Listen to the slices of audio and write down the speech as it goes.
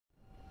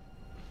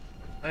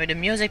Or the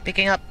music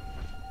picking up.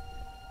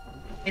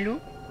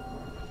 Hello?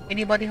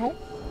 Anybody home?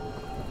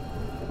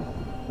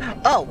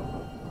 Oh!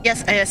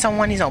 Yes,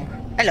 someone is home.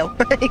 Hello.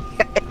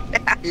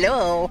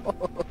 Hello.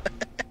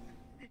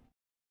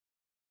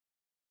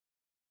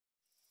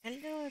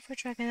 Hello,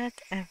 Dragonet,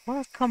 and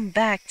welcome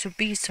back to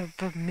Beasts of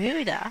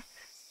Bermuda,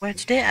 where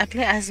today I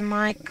play as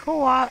my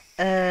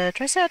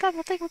Triceratops,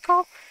 I think we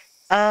call,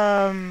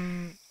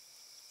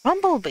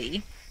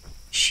 Bumblebee.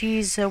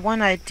 She's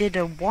one I did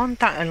a long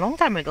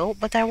time ago,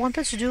 but I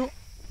wanted to do,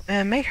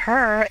 make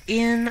her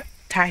in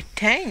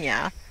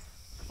Titania,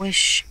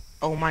 which,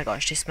 oh my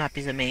gosh, this map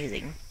is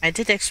amazing. I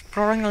did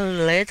exploring a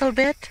little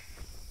bit,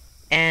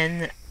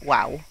 and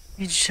wow,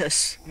 it's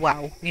just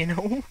wow, you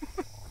know,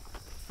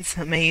 it's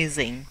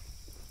amazing.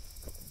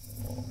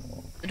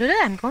 Today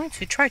I'm going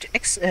to try to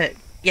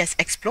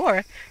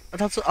explore,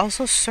 but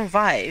also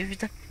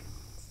survived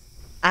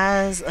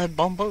as a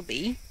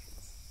bumblebee.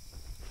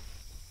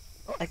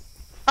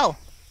 Oh,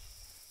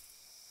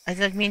 I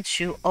didn't mean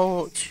to.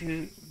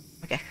 Okay,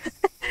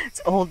 it's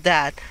all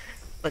that.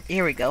 But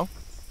here we go.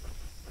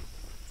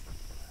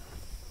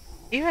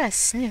 Here I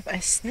sniff.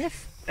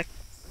 Like,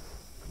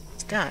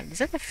 what's that? Is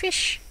that a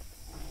fish?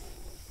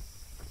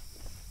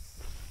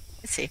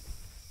 Let's see.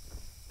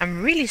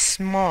 I'm really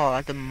small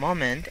at the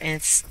moment, and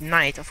it's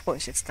night. Of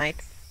course, it's night.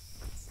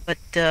 But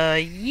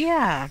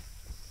yeah.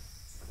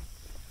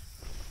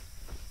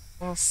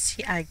 We'll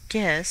see. I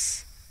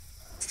guess.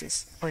 What's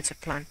this? Oh, it's a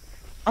plant.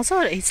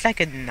 Also, it's like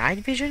a night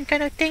vision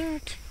kind of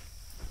thing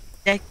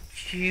that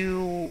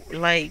you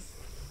like.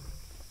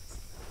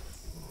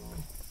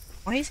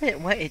 Why is it?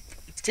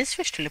 Is this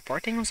fish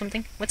teleporting or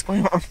something? What's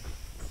going on?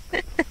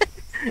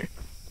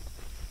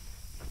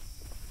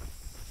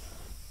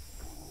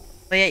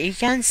 But yeah, you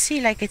can see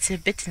like it's a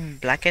bit in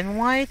black and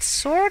white,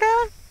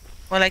 sorta,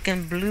 or like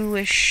in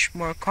bluish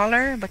more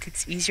color, but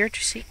it's easier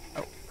to see.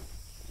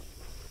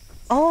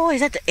 Oh,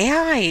 is that the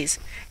AIs?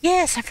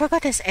 Yes, I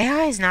forgot there's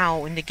AIs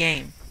now in the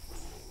game.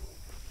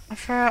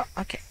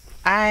 Okay,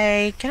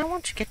 I kinda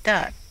want to get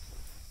that.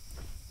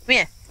 Come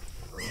here.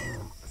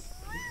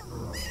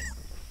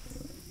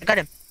 I got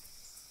him.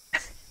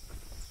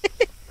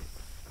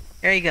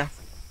 There you go.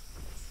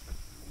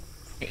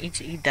 I need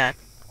to eat that.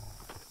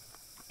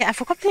 Yeah, I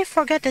completely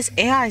forget there's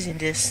AIs in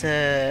this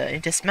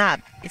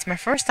map. It's my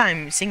first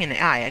time seeing an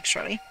AI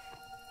actually,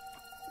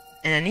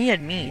 and I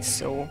needed meat,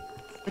 so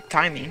good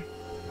timing.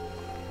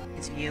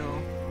 This view.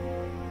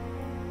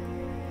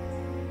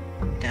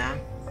 Damn.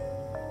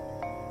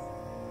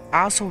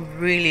 I also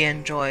really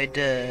enjoyed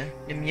the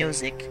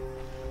music.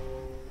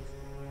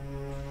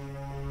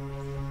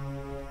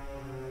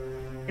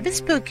 A bit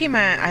spooky,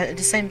 man. At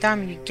the same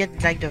time, you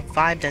get like the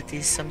vibe that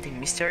is something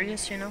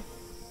mysterious, you know.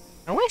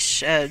 I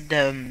wish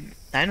the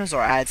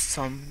dinosaur had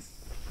some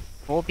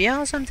phobia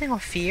or something, or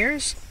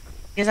fears,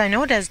 because I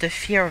know there's the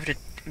fear of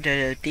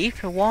the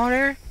deep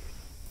water,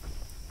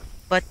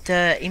 but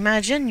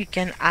imagine you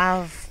can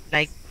have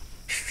like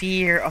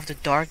fear of the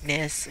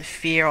darkness,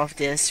 fear of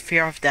this,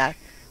 fear of that,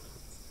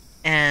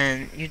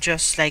 and you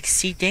just like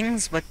see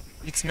things, but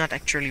it's not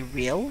actually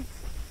real,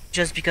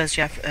 just because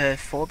you have a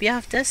phobia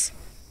of this.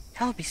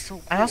 That would be so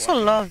cool. I also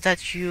love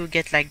that you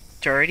get like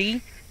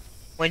dirty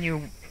when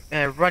you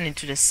run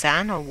into the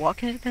sand or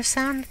walk into the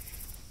sand.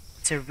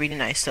 It's a really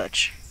nice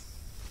touch.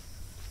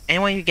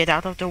 And when you get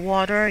out of the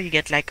water, you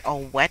get like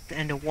all wet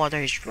and the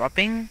water is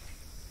dropping.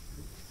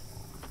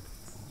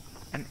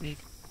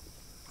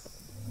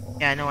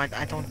 Yeah, no,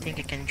 I don't think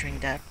I can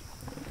drink that.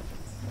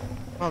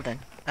 Well then.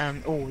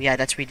 Oh yeah,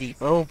 that's really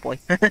deep. Oh boy.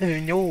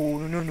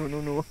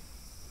 No.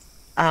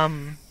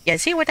 Yeah,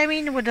 see what I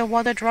mean with the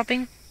water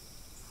dropping?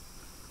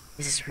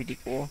 This is really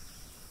cool.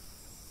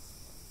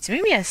 It's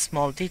maybe a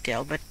small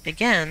detail, but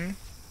again,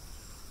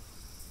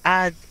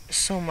 add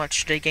so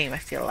much to the game, I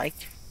feel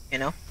like, you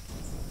know?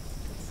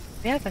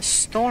 We have a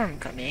storm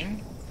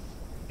coming.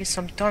 With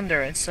some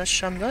thunder and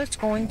such. I'm not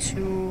going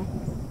to...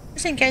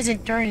 just in case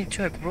it turns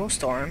into a grow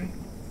storm.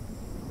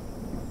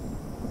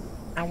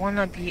 I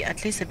wanna be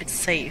at least a bit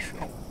safe.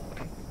 Oh,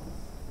 come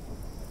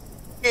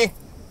on.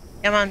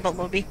 Come on,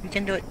 Bumblebee, we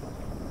can do it.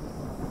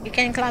 You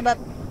can climb up.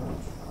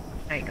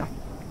 There you go.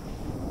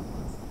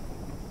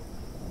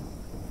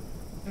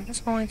 I'm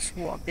just going to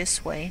walk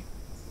this way.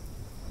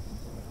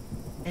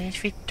 And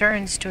if it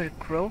turns to a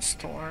growth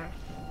storm...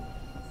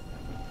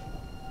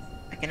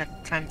 I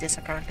cannot climb this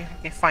apparently.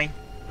 Okay, fine.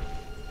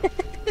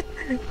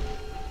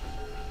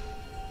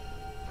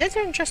 Did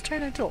I just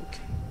turn adult?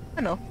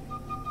 I don't know.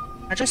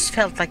 I just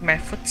felt like my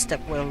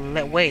footsteps were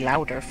way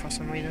louder for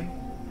some reason.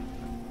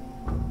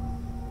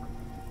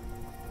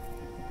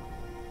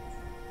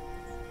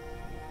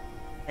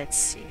 Let's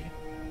see.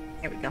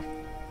 Here we go.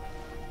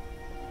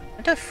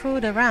 Other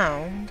food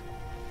around.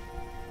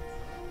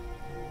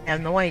 I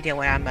have no idea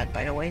where I'm at,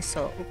 by the way,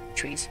 so... oh,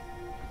 trees.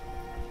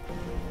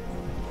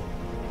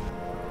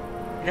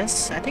 I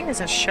think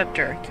there's a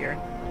shutter here.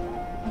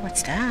 Oh,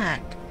 what's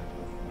that?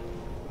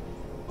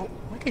 Oh,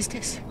 what is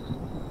this?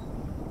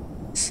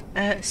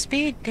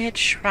 Speed Dead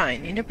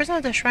Shrine. In the presence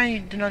of the shrine, you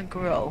do not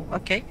grow.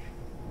 Okay.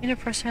 In the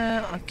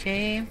presence...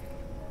 okay.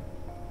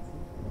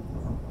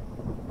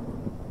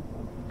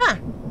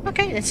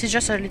 Okay, this is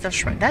just a little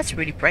shrine. That's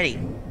really pretty.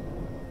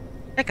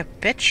 Like a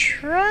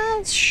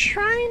Petra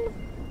shrine?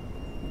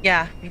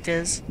 Yeah, it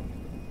is.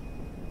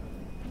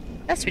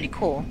 That's really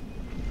cool.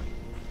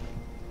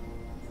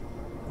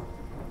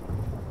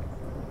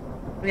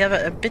 We have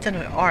a bit of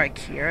an arc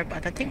here,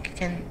 but I think you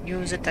can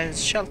use it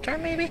as shelter,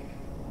 maybe?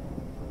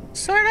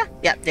 Sorta?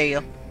 Yeah, there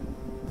you go.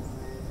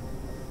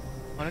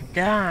 Oh, look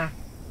there.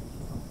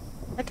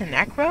 Is that an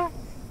acro?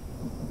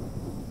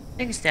 I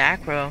think it's the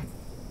acro.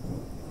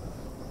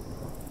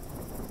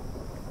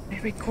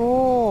 Very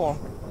cool.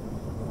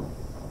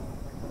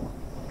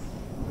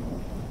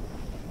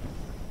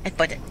 Let's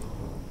put it.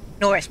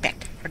 No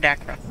respect for the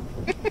acro.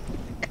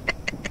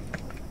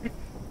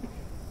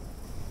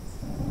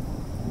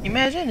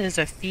 Imagine there's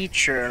a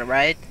feature,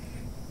 right?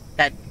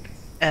 That,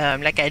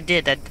 like I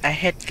did, that I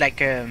hit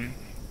like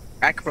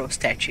acro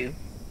statue,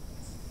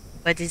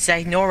 but it's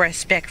like no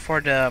respect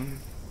for the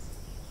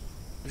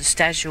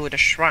statue or the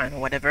shrine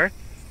or whatever.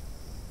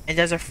 And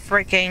there's a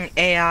freaking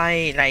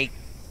AI like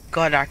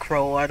god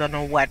acro, I don't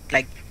know what,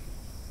 like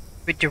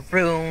with the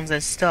runes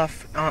and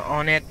stuff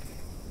on it,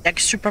 like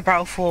super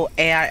powerful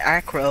AI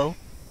acro,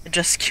 and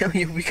just kill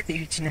you because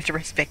you didn't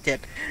respect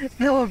it.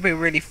 That would be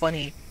really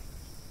funny.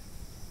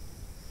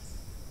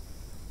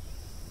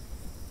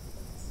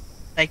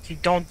 Like, you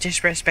don't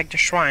disrespect the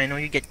shrine or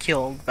you get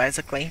killed,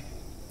 basically.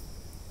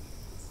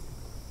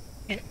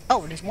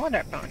 Oh, there's water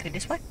apparently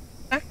this way.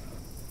 Okay.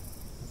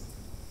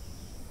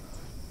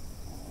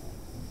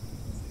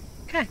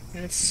 Okay,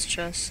 let's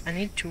just... I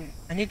need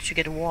to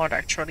get water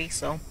actually,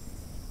 so...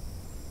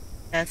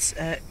 That's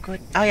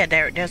good. Oh yeah,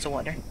 there's the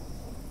water.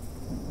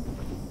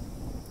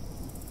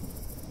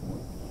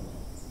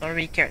 Don't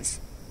really care if it's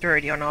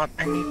dirty or not.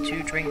 I need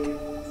to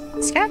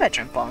drink.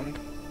 Scavenger pond.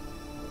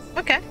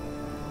 Okay.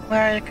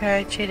 Where can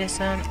I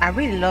this on? I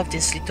really love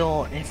these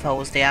little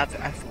infos they have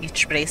of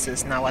each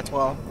places now as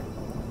well.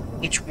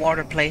 Each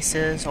water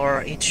places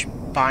or each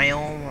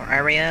biome or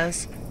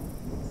areas.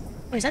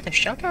 Oh, is that a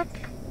shelter?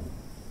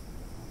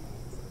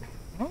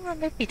 Oh,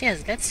 maybe it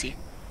is. Let's see.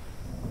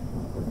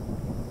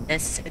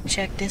 Let's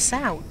check this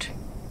out.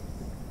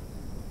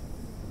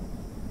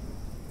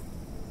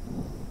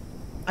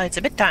 Oh, it's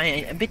a bit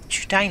tiny, a bit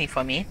too tiny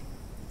for me,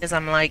 because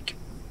I'm like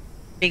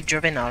big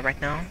juvenile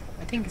right now.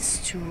 I think it's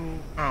too.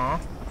 Aw.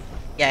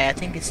 Yeah, I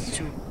think it's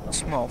too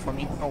small for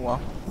me. Oh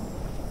well.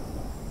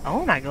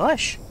 Oh my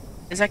gosh.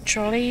 There's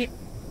actually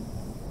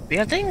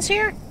buildings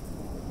here?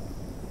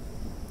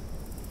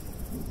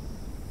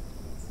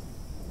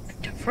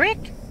 What the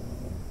frick?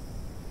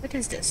 What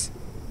is this?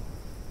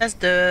 That's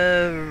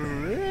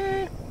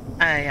the...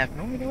 I have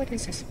no idea what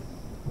is this.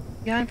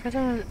 Yeah, I'm pretty...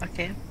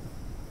 Okay.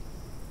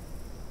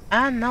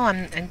 No,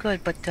 I'm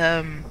good, but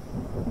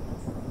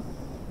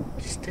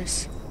what is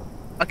this?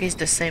 Okay, it's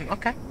the same.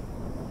 Okay.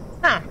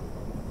 Huh.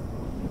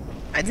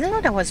 I didn't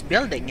know there was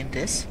building in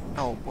this.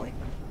 Oh boy.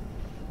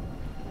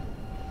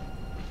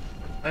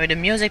 Oh, the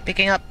music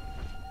picking up.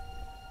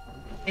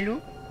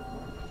 Hello?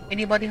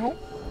 Anybody home?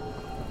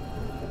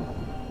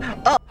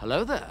 Oh!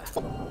 Hello there.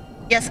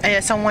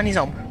 Yes, someone is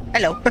home.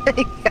 Hello.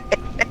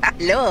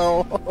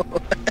 Hello.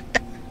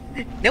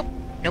 Nope.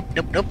 Nope,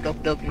 nope, nope, nope,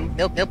 nope, nope,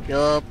 nope, nope,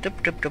 nope, nope,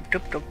 nope, nope,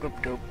 nope,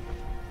 nope, nope.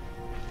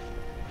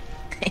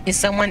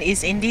 Someone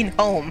is indeed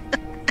home.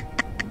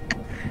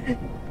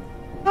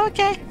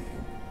 Okay.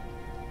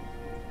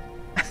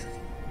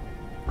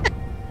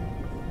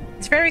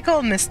 It's very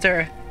cool,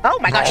 mister. Oh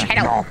my gosh,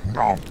 hello.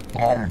 Ow,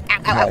 ow,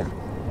 ow.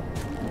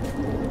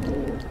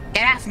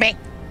 Get off me.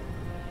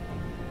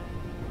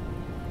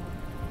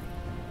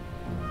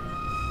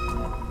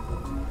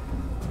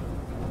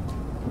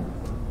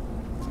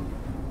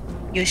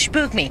 You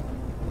spook me.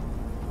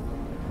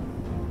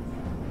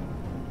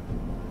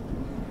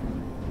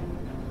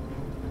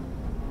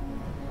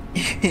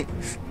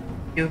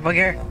 You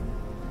bugger.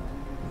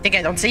 Think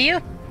I don't see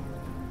you?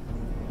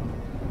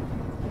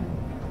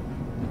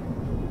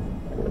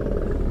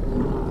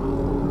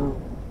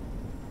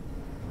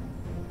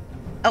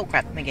 Oh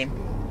crap, my game.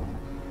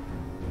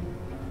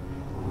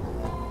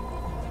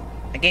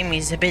 My game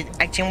is a bit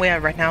acting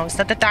weird right now. It's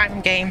not the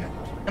time, game.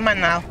 Come on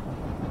now.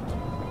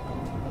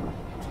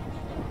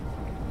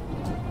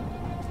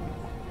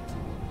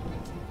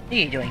 What are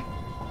you doing?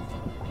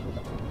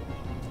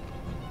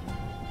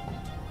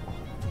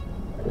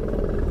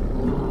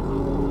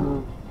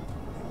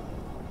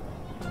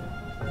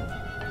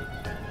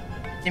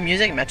 The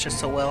music matches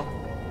so well.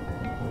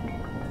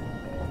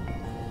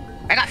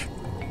 Back off!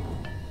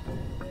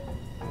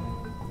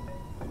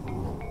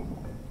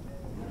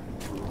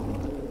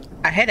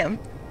 I hit him.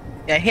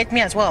 Yeah, he hit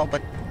me as well,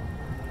 but...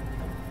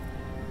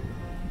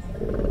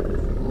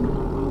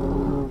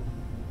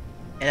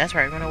 Yeah, that's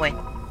right, run away.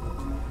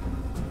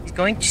 He's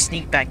going to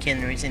sneak back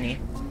in, isn't he?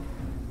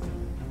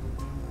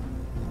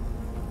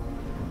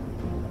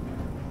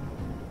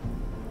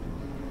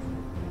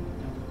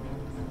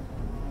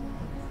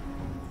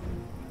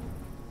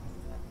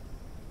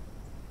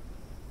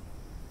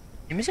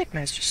 The music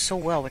matches so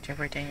well with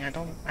everything.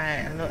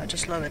 I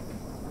just love it.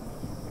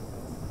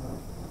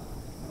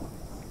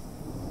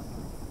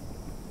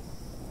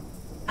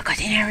 Oh got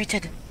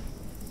inherited.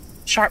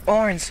 Sharp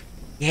horns.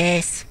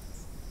 Yes.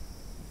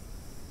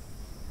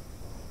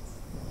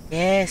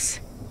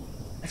 Yes.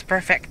 That's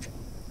perfect.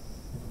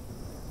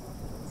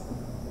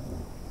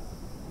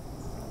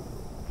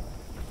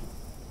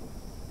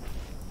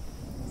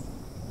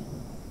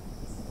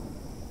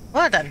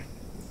 Well done.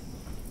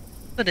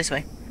 Go this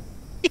way.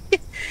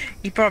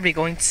 He's probably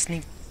going to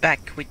sneak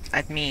back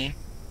at me.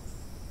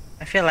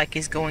 I feel like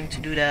he's going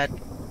to do that.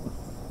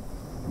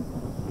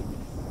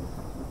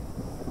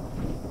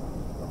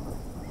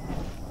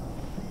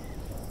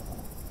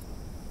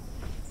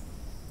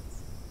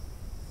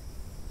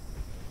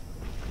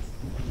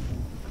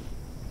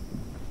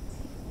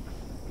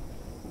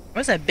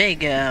 Was a big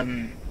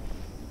Galosaur,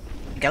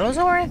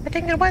 I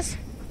think it was.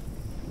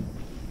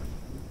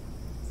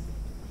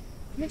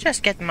 Let me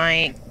just get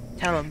my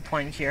talent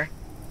point here.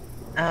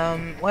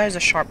 Where's the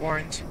sharp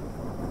horns?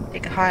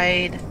 Take a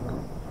hide.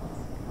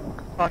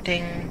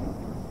 Spotting.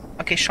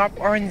 Okay, sharp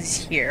horns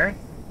is here.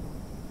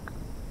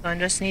 So I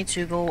just need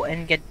to go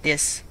and get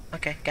this.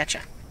 Okay,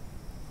 gotcha.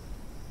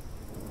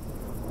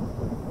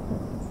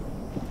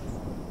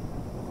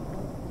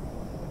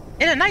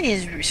 Yeah, the night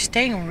is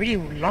staying a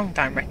really long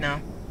time right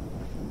now.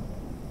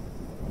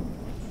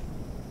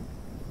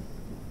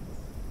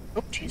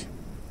 Oh, jeez.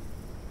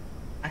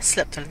 I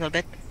slipped a little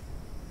bit.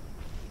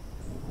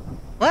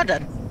 Well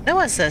done. There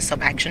was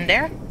some action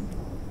there.